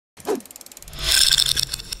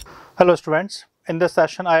Hello students, in this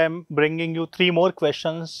session I am bringing you 3 more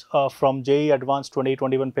questions from JEE Advanced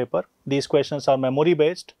 2021 paper. These questions are memory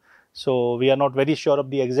based, so we are not very sure of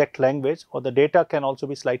the exact language, or the data can also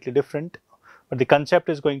be slightly different, but the concept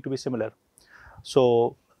is going to be similar.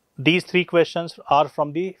 So these 3 questions are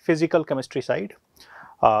from the physical chemistry side.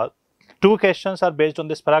 2 questions are based on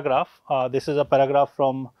this paragraph. This is a paragraph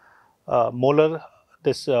from molar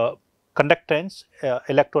conductance,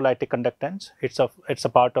 electrolytic conductance. It's a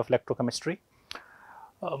part of electrochemistry.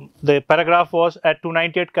 The paragraph was at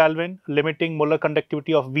 298 Kelvin, limiting molar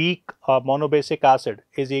conductivity of weak monobasic acid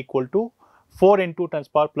is equal to 4 into 10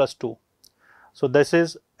 power plus 2. So this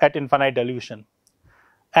is at infinite dilution.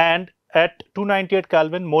 And at 298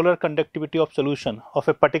 Kelvin, molar conductivity of solution of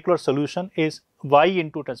a particular solution is Y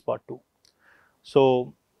into 10 power 2.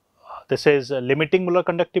 So this is limiting molar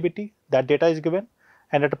conductivity, that data is given,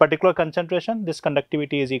 and at a particular concentration this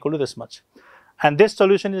conductivity is equal to this much, and this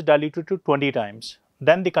solution is diluted to 20 times,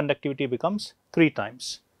 then the conductivity becomes 3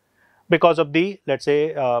 times because of the, let's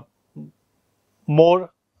say,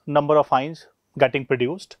 more number of ions getting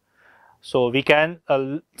produced. So we can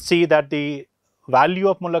see that the value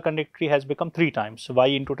of molar conductivity has become 3 times, Y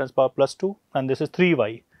into 10 power plus 2, and this is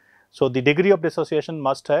 3Y. So the degree of dissociation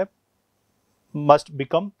must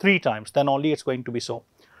become 3 times, then only it's going to be so.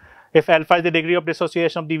 If alpha is the degree of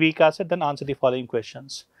dissociation of the weak acid, then answer the following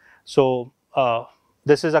questions. So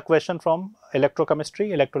this is a question from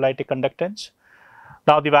electrochemistry, electrolytic conductance.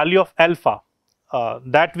 Now the value of alpha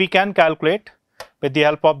that we can calculate with the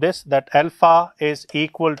help of this, that alpha is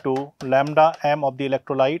equal to lambda m of the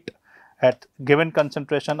electrolyte at given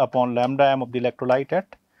concentration upon lambda m of the electrolyte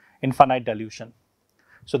at infinite dilution.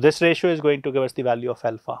 So this ratio is going to give us the value of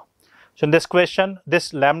alpha. So in this question,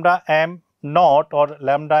 this lambda m naught or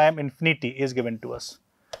lambda m infinity is given to us.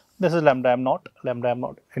 This is lambda m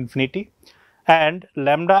naught infinity, and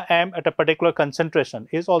lambda m at a particular concentration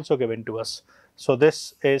is also given to us. So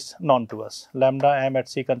this is known to us. Lambda m at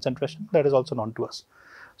C concentration, that is also known to us.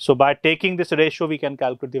 So by taking this ratio, we can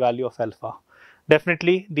calculate the value of alpha.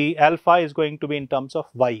 Definitely the alpha is going to be in terms of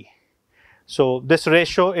Y. So this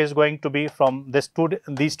ratio is going to be from these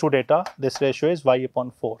two data. This ratio is Y upon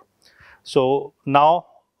 4. So now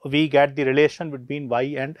we get the relation between Y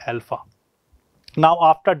and alpha. Now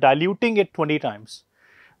after diluting it 20 times,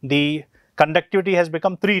 the conductivity has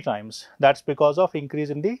become 3 times. That's because of increase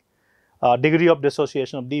in the degree of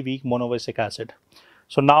dissociation of the weak monobasic acid.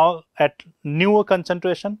 So now at newer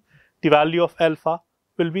concentration, the value of alpha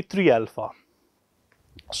will be 3 alpha.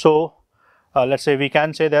 So let's say we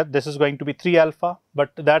can say that this is going to be 3 alpha,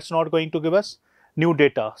 but that's not going to give us new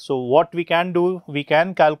data. So what we can do, we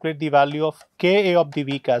can calculate the value of Ka of the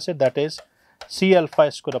weak acid, that is C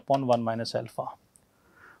alpha square upon 1 minus alpha.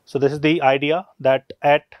 So this is the idea, that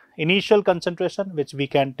at initial concentration, which we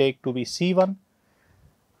can take to be C1,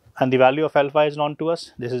 and the value of alpha is known to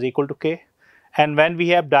us, this is equal to K, and when we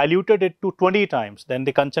have diluted it to 20 times, then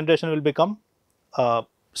the concentration will become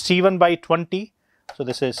C1 by 20. So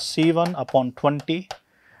this is C1 upon 20,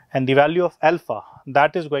 and the value of alpha,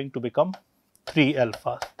 that is going to become 3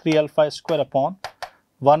 alpha, 3 alpha square upon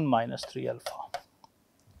 1 minus 3 alpha.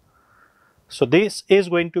 So this is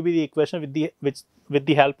going to be the equation with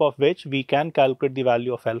the help of which we can calculate the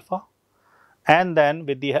value of alpha, and then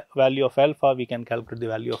with the value of alpha we can calculate the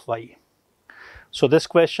value of Y. So this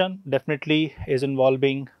question definitely is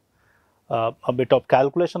involving a bit of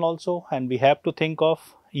calculation also, and we have to think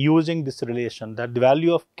of using this relation, that the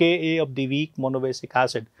value of Ka of the weak monobasic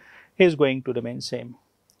acid is going to remain same.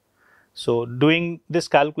 So doing this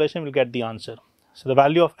calculation, we'll get the answer. So the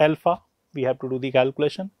value of alpha, we have to do the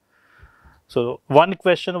calculation. So one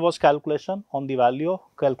question was calculation of the value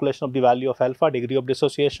of alpha, degree of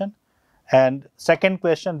dissociation, and second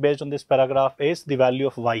question based on this paragraph is the value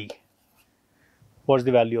of Y. What's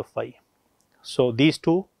the value of Y? So these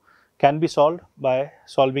two can be solved by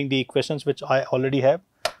solving the equations which I already have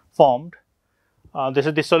formed. This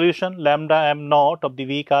is the solution. Lambda m naught of the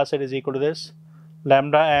weak acid is equal to this.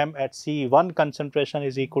 Lambda m at C1 concentration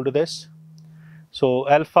is equal to this. So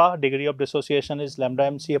alpha, degree of dissociation, is lambda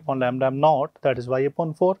mc upon lambda m naught, that is Y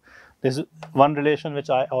upon 4. This is one relation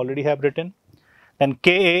which I already have written. Then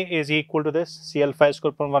Ka is equal to this, C alpha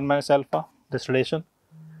square upon 1 minus alpha, this relation.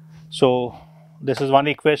 So this is one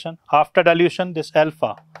equation. After dilution, this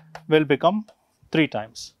alpha will become 3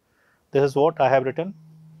 times. This is what I have written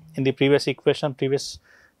in the previous equation, previous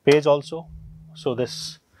page also. So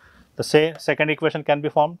this, the second equation can be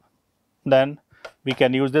formed. Then we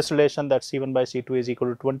can use this relation, that C1 by C2 is equal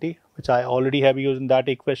to 20, which I already have used in that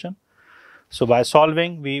equation. So by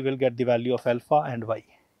solving, we will get the value of alpha and Y.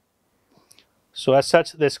 So as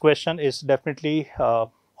such, this question is definitely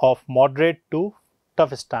of moderate to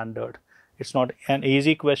tough standard. It's not an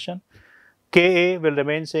easy question. Ka will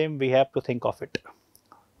remain same, we have to think of it.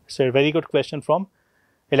 It's a very good question from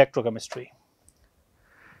electrochemistry.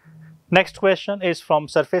 Next question is from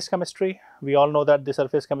surface chemistry. We all know that the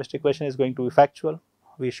surface chemistry question is going to be factual.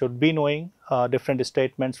 We should be knowing different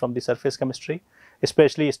statements from the surface chemistry,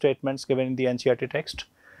 especially statements given in the NCERT text.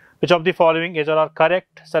 Which of the following is or are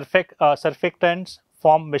correct? Surfactants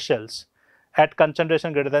form micelles at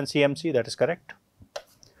concentration greater than CMC, that is correct.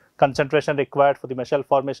 Concentration required for the micelle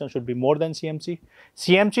formation should be more than CMC.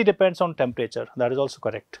 CMC depends on temperature, that is also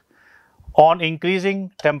correct. On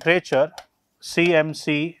increasing temperature,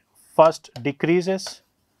 CMC first decreases,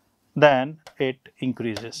 then it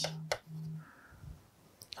increases.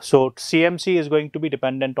 So CMC is going to be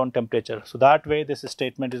dependent on temperature. So that way this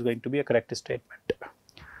statement is going to be a correct statement.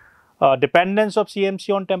 Dependence of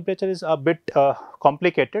CMC on temperature is a bit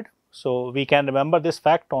complicated. So we can remember this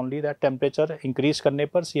fact only, that temperature increase करने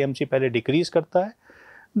पर CMC पहले decrease करता है,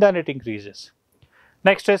 then it increases.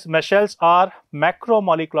 Next is micelles are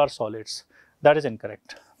macromolecular solids. That is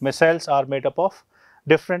incorrect. Micelles are made up of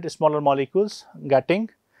different smaller molecules getting,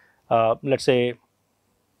 let's say,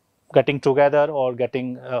 getting together or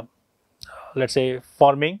getting, let's say,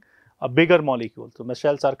 forming a bigger molecule. So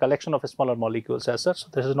micelles are collection of smaller molecules as such. So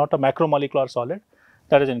this is not a macromolecular solid.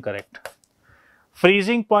 That is incorrect.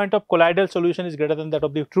 Freezing point of colloidal solution is greater than that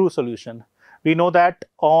of the true solution. We know that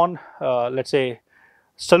on, let's say,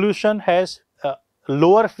 solution has a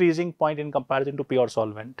lower freezing point in comparison to pure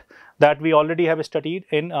solvent. That we already have studied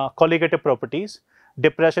in colligative properties.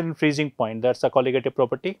 Depression in freezing point, that's a colligative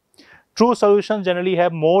property. True solutions generally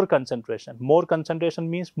have more concentration. More concentration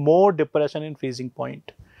means more depression in freezing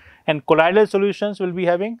point. And colloidal solutions will be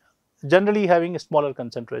generally having a smaller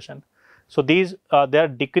concentration. So these their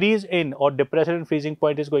decrease in or depression in freezing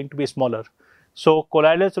point is going to be smaller. So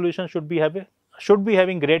colloidal solution should be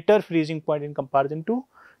having greater freezing point in comparison to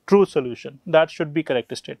true solution. That should be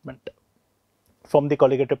correct statement. From the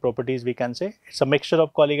colligative properties, we can say it's a mixture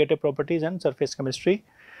of colligative properties and surface chemistry.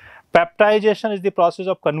 Peptidization is the process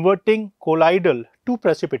of converting colloidal to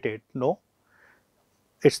precipitate. No,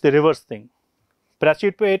 it's the reverse thing.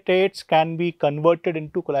 Precipitates can be converted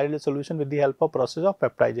into colloidal solution with the help of process of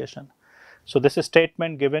peptidization. So this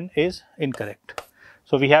statement given is incorrect.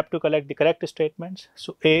 So we have to collect the correct statements.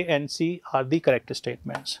 So A and C are the correct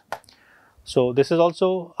statements. So this is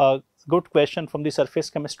also a good question from the surface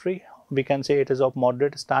chemistry. We can say it is of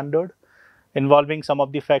moderate standard, involving some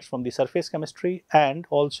of the facts from the surface chemistry and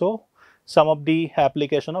also some of the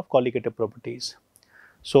application of colligative properties.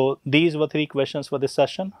 So these were 3 questions for this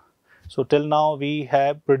session. So till now we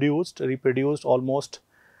have reproduced almost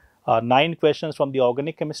 9 questions from the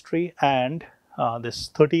organic chemistry and this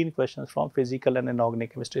 13 questions from physical and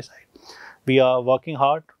inorganic chemistry side. We are working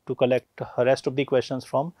hard to collect the rest of the questions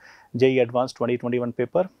from JEE Advanced 2021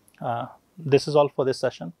 paper. This is all for this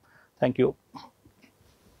session. Thank you.